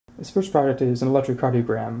This first project is an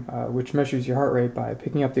electrocardiogram, which measures your heart rate by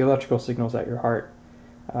picking up the electrical signals at your heart.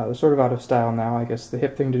 They're sort of out of style now. I guess the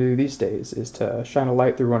hip thing to do these days is to shine a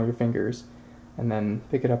light through one of your fingers and then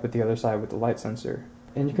pick it up at the other side with the light sensor.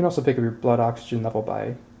 And you can also pick up your blood oxygen level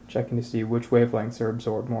by checking to see which wavelengths are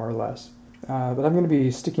absorbed more or less. But I'm going to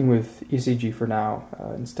be sticking with ECG for now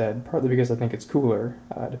instead, partly because I think it's cooler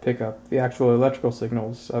to pick up the actual electrical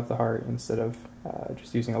signals of the heart instead of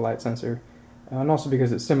just using a light sensor. And also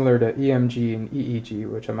because it's similar to EMG and EEG,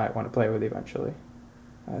 which I might want to play with eventually.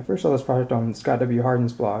 I first saw this project on Scott W.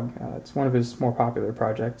 Harden's blog. It's one of his more popular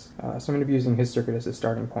projects, so I'm going to be using his circuit as a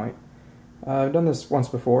starting point. I've done this once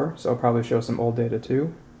before, so I'll probably show some old data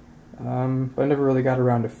too, but I never really got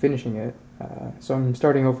around to finishing it, so I'm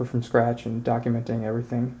starting over from scratch and documenting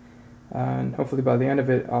everything, and hopefully by the end of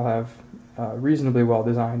it I'll have a reasonably well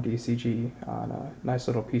designed ECG on a nice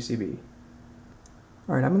little PCB.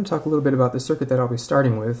 Alright, I'm going to talk a little bit about the circuit that I'll be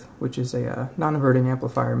starting with, which is a non-inverting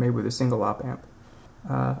amplifier made with a single op-amp.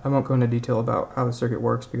 I won't go into detail about how the circuit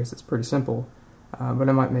works because it's pretty simple, but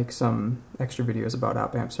I might make some extra videos about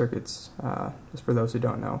op-amp circuits, just for those who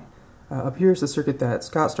don't know. Up here is the circuit that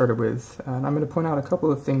Scott started with, and I'm going to point out a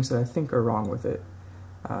couple of things that I think are wrong with it.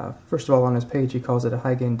 First of all, on his page he calls it a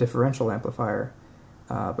high-gain differential amplifier,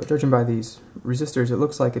 but judging by these resistors it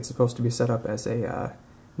looks like it's supposed to be set up as a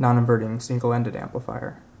non-inverting single-ended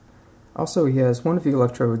amplifier. Also, he has one of the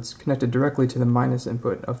electrodes connected directly to the minus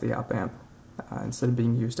input of the op-amp, instead of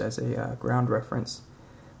being used as a ground reference.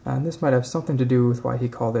 And this might have something to do with why he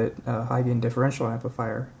called it a high-gain differential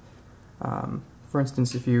amplifier. For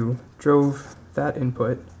instance, if you drove that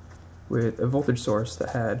input with a voltage source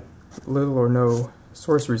that had little or no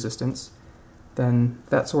source resistance, then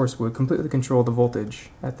that source would completely control the voltage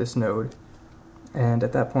at this node, and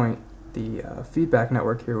at that point the feedback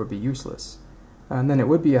network here would be useless. And then it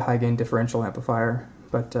would be a high-gain differential amplifier,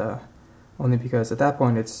 but only because at that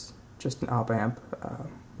point it's just an op-amp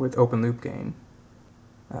with open loop gain.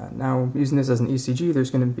 Now, using this as an ECG,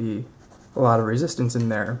 there's going to be a lot of resistance in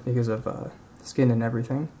there because of skin and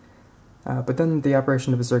everything. But then the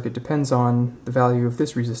operation of the circuit depends on the value of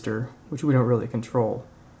this resistor, which we don't really control,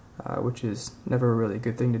 which is never a really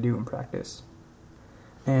good thing to do in practice.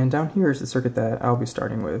 And down here is the circuit that I'll be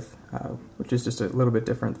starting with, which is just a little bit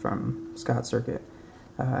different from Scott's circuit.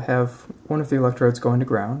 I have one of the electrodes going to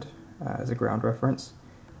ground as a ground reference,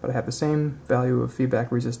 but I have the same value of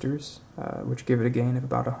feedback resistors, which give it a gain of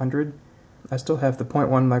about 100. I still have the 0.1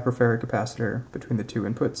 microfarad capacitor between the two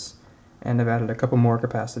inputs, and I've added a couple more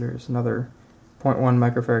capacitors, another 0.1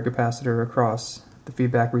 microfarad capacitor across the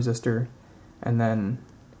feedback resistor, and then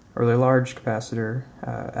a really large capacitor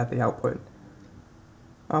at the output.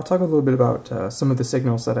 I'll talk a little bit about some of the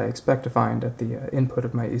signals that I expect to find at the input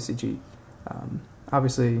of my ECG.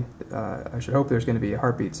 Obviously, I should hope there's going to be a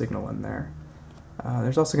heartbeat signal in there.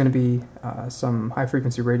 There's also going to be some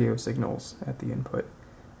high-frequency radio signals at the input.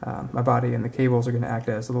 My body and the cables are going to act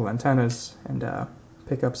as little antennas and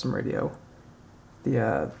pick up some radio.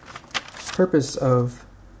 The purpose of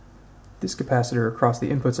this capacitor across the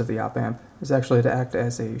inputs of the op-amp is actually to act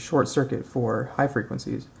as a short circuit for high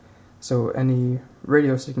frequencies. So any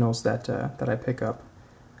radio signals that I pick up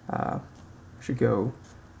should go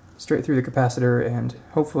straight through the capacitor and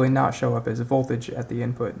hopefully not show up as a voltage at the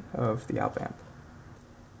input of the op-amp.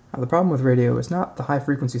 Now, the problem with radio is not the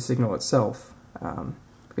high-frequency signal itself,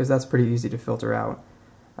 because that's pretty easy to filter out.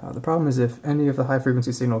 The problem is if any of the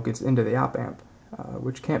high-frequency signal gets into the op-amp,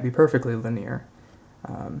 which can't be perfectly linear,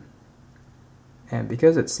 and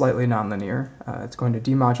because it's slightly nonlinear, it's going to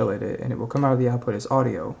demodulate it, and it will come out of the output as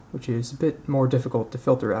audio, which is a bit more difficult to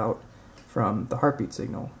filter out from the heartbeat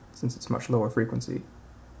signal, since it's much lower frequency.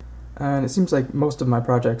 And it seems like most of my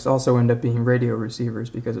projects also end up being radio receivers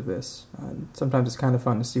because of this. Sometimes it's kind of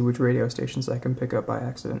fun to see which radio stations I can pick up by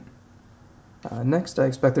accident. Next, I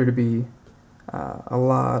expect there to be a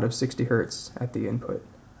lot of 60 Hz at the input.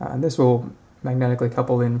 And this will magnetically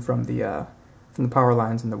couple in from the power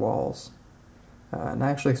lines in the walls. And I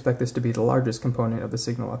actually expect this to be the largest component of the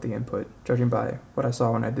signal at the input, judging by what I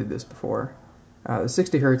saw when I did this before. The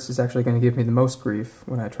 60 Hz is actually going to give me the most grief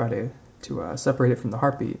when I try to separate it from the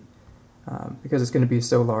heartbeat, because it's going to be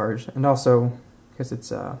so large, and also because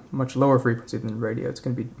it's a much lower frequency than radio, it's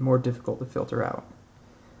going to be more difficult to filter out.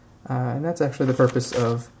 And that's actually the purpose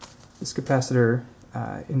of this capacitor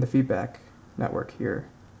in the feedback network here.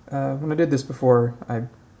 When I did this before, I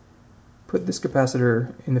put this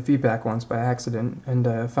capacitor in the feedback once by accident, and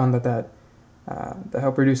found that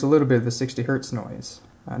helped reduce a little bit of the 60 Hz noise.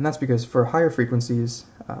 And that's because for higher frequencies,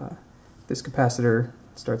 this capacitor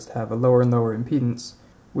starts to have a lower and lower impedance,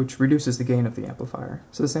 which reduces the gain of the amplifier.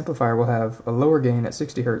 So this amplifier will have a lower gain at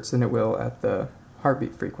 60 Hz than it will at the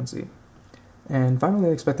heartbeat frequency. And finally,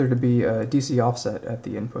 I expect there to be a DC offset at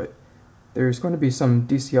the input. There's going to be some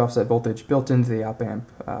DC offset voltage built into the op amp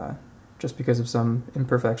just because of some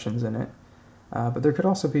imperfections in it. But there could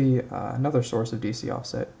also be another source of DC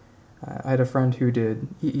offset. I had a friend who did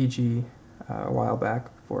EEG a while back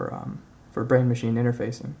for brain-machine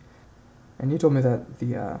interfacing, and he told me that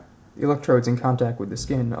the electrodes in contact with the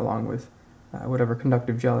skin, along with whatever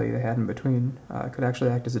conductive jelly they had in between, could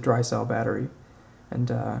actually act as a dry cell battery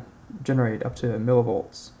and generate up to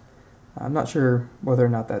millivolts. I'm not sure whether or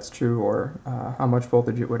not that's true or how much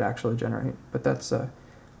voltage it would actually generate, but that's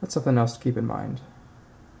something else to keep in mind.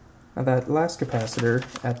 Now that last capacitor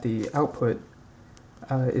at the output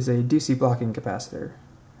is a DC blocking capacitor,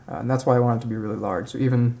 and that's why I want it to be really large, so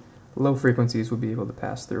even low frequencies would be able to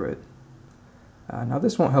pass through it. Now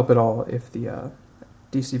this won't help at all if the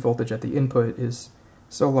DC voltage at the input is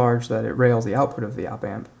so large that it rails the output of the op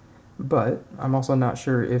amp, but I'm also not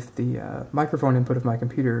sure if the microphone input of my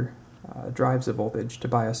computer drives the voltage to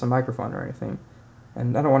bias a microphone or anything,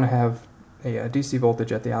 and I don't want to have a DC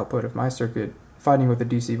voltage at the output of my circuit fighting with the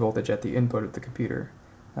DC voltage at the input of the computer.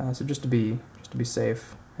 So just to be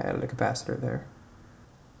safe, I added a capacitor there.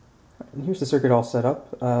 And here's the circuit all set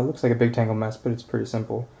up. Looks like a big tangled mess, but it's pretty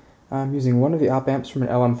simple. I'm using one of the op amps from an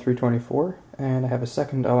LM324, and I have a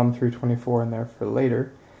second LM324 in there for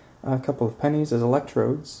later. A couple of pennies as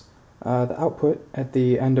electrodes. The output at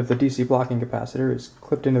the end of the DC blocking capacitor is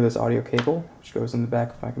clipped into this audio cable, which goes in the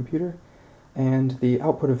back of my computer, and the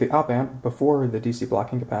output of the op amp before the DC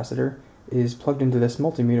blocking capacitor is plugged into this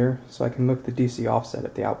multimeter so I can look at the DC offset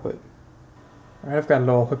at the output. Alright, I've got it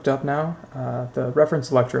all hooked up now. The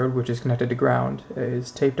reference electrode, which is connected to ground, is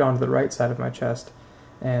taped onto the right side of my chest,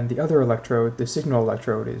 and the other electrode, the signal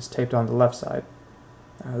electrode, is taped on the left side.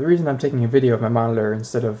 The reason I'm taking a video of my monitor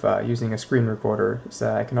instead of using a screen recorder is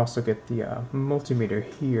that I can also get the multimeter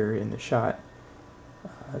here in the shot,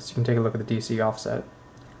 so you can take a look at the DC offset.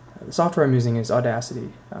 The software I'm using is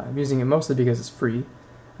Audacity. I'm using it mostly because it's free,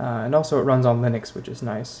 and also it runs on Linux, which is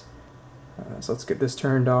nice. So let's get this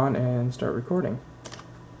turned on and start recording.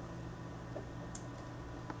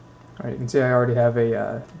 Alright, you can see I already have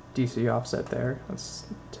a DC offset there. Let's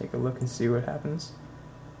take a look and see what happens.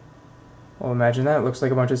 Well, imagine that. It looks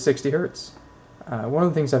like a bunch of 60 Hertz. One of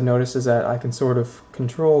the things I've noticed is that I can sort of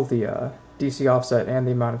control the DC offset and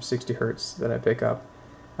the amount of 60 Hertz that I pick up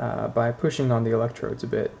by pushing on the electrodes a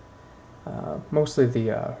bit. Mostly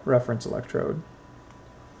the reference electrode.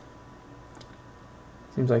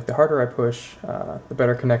 Seems like the harder I push, the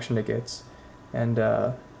better connection it gets, and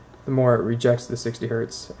the more it rejects the 60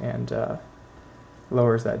 Hertz and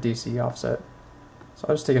lowers that DC offset. So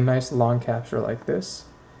I'll just take a nice long capture like this,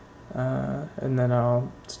 and then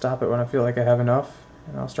I'll stop it when I feel like I have enough,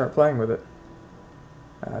 and I'll start playing with it.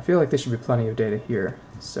 I feel like there should be plenty of data here,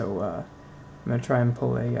 so I'm going to try and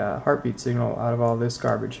pull a heartbeat signal out of all this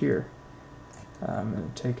garbage here. I'm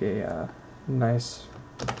going to take a nice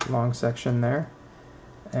long section there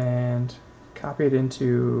and copy it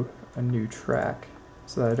into a new track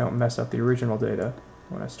so that I don't mess up the original data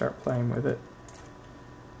when I start playing with it.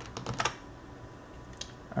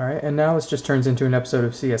 Alright, and now this just turns into an episode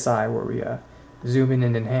of CSI where we zoom in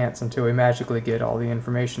and enhance until we magically get all the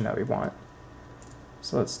information that we want.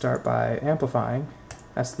 So let's start by amplifying.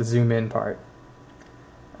 That's the zoom in part.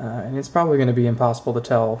 And it's probably going to be impossible to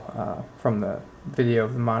tell from the video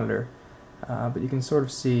of the monitor, but you can sort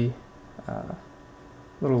of see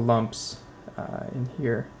little lumps in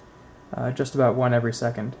here, just about one every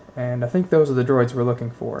second, and I think those are the droids we're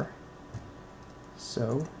looking for.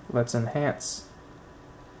 So let's enhance,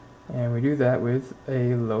 and we do that with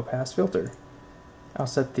a low-pass filter. I'll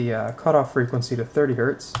set the cutoff frequency to 30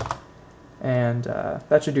 Hz, and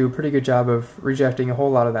that should do a pretty good job of rejecting a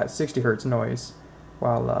whole lot of that 60 Hz noise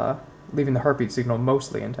while leaving the heartbeat signal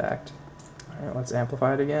mostly intact. Alright, let's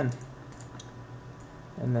amplify it again,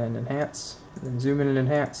 and then enhance, and then zoom in and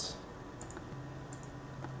enhance.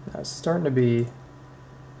 Now it's starting to be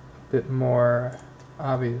a bit more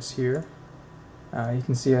obvious here. You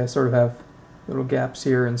can see I sort of have little gaps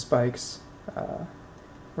here and spikes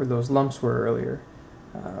where those lumps were earlier.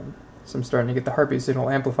 So I'm starting to get the heartbeat signal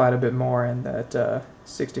amplified a bit more and that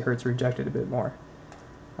 60 Hz rejected a bit more.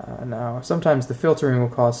 Now sometimes the filtering will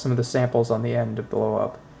cause some of the samples on the end to blow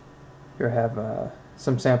up. Here I have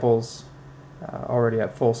some samples already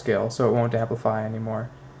at full scale, so it won't amplify anymore.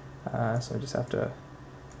 So I just have to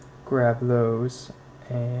grab those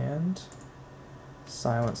and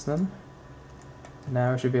silence them.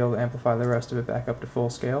 Now I should be able to amplify the rest of it back up to full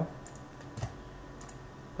scale.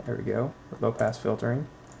 There we go, with low pass filtering.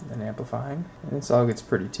 and then amplifying, and this all gets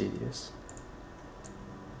pretty tedious.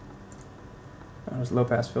 I'll just low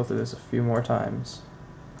pass filter this a few more times.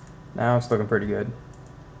 Now it's looking pretty good.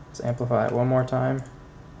 Let's amplify it one more time.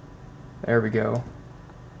 There we go.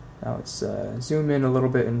 Now let's zoom in a little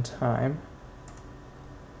bit in time.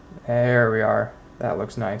 There we are. That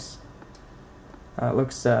looks nice. That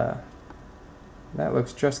looks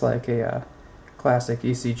just like a classic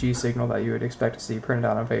ECG signal that you would expect to see printed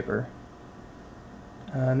out on paper.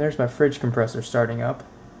 And there's my fridge compressor starting up.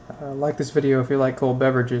 Like this video if you like cold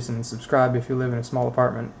beverages, and subscribe if you live in a small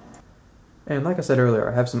apartment. And like I said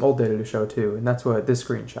earlier, I have some old data to show too, and that's what this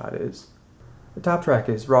screenshot is. The top track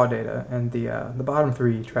is raw data, and the bottom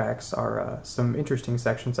three tracks are some interesting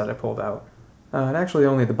sections that I pulled out. And actually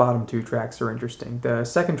only the bottom two tracks are interesting. The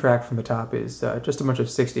second track from the top is just a bunch of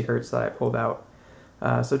 60 Hz that I pulled out.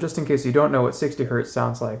 So just in case you don't know what 60 Hz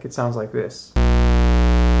sounds like, it sounds like this.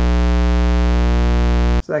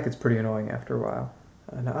 So that gets pretty annoying after a while.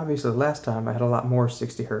 Now obviously last time I had a lot more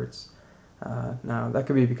 60 Hz. Now that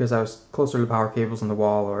could be because I was closer to the power cables in the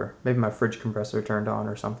wall, or maybe my fridge compressor turned on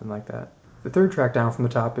or something like that. The third track down from the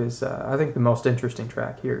top is, I think, the most interesting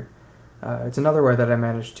track here. It's another way that I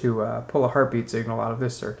managed to pull a heartbeat signal out of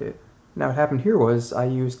this circuit. Now what happened here was I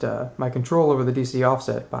used my control over the DC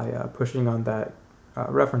offset by pushing on that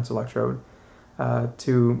reference electrode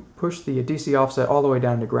to push the DC offset all the way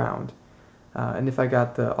down to ground. And if I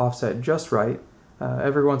got the offset just right,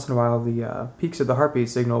 every once in a while the peaks of the heartbeat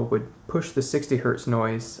signal would push the 60 Hz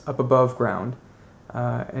noise up above ground,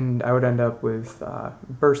 and I would end up with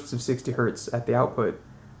bursts of 60 Hz at the output,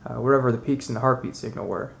 wherever the peaks in the heartbeat signal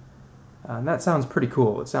were. And that sounds pretty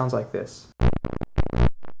cool. It sounds like this.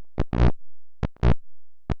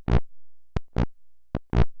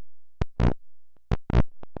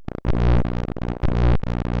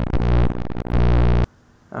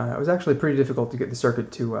 It was actually pretty difficult to get the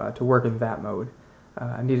circuit to work in that mode.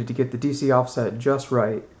 I needed to get the DC offset just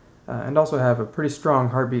right, and also have a pretty strong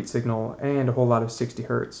heartbeat signal and a whole lot of 60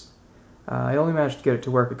 Hz. I only managed to get it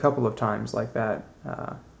to work a couple of times like that,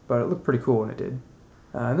 but it looked pretty cool when it did.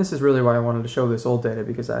 And this is really why I wanted to show this old data,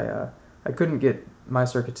 because I couldn't get my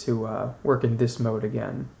circuit to work in this mode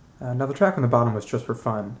again. Now the track on the bottom was just for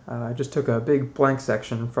fun. I just took a big blank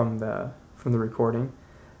section from the recording,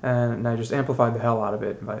 and I just amplified the hell out of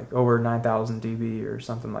it, like over 9,000 dB or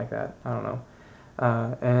something like that. I don't know.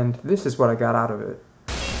 And this is what I got out of it.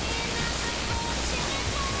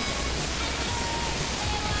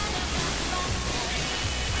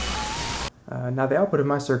 Now the output of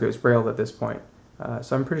my circuit is railed at this point,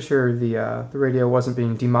 so I'm pretty sure the radio wasn't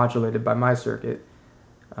being demodulated by my circuit.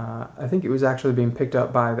 I think it was actually being picked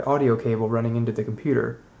up by the audio cable running into the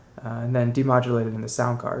computer, and then demodulated in the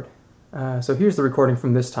sound card. So here's the recording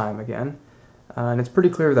from this time again, and it's pretty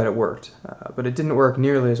clear that it worked, but it didn't work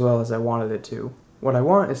nearly as well as I wanted it to. What I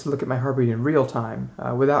want is to look at my heartbeat in real time,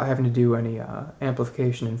 without having to do any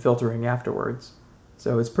amplification and filtering afterwards.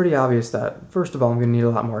 So it's pretty obvious that, first of all, I'm going to need a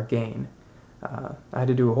lot more gain. I had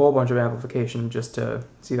to do a whole bunch of amplification just to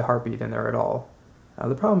see the heartbeat in there at all.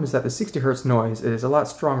 The problem is that the 60 Hz noise is a lot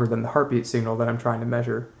stronger than the heartbeat signal that I'm trying to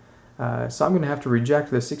measure. So I'm going to have to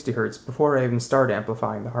reject the 60 Hz before I even start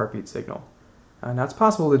amplifying the heartbeat signal. Now it's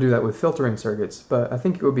possible to do that with filtering circuits, but I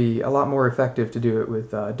think it would be a lot more effective to do it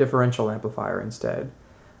with a differential amplifier instead.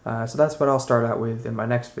 So that's what I'll start out with in my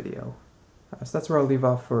next video. So that's where I'll leave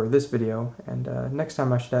off for this video, and next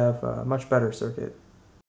time I should have a much better circuit.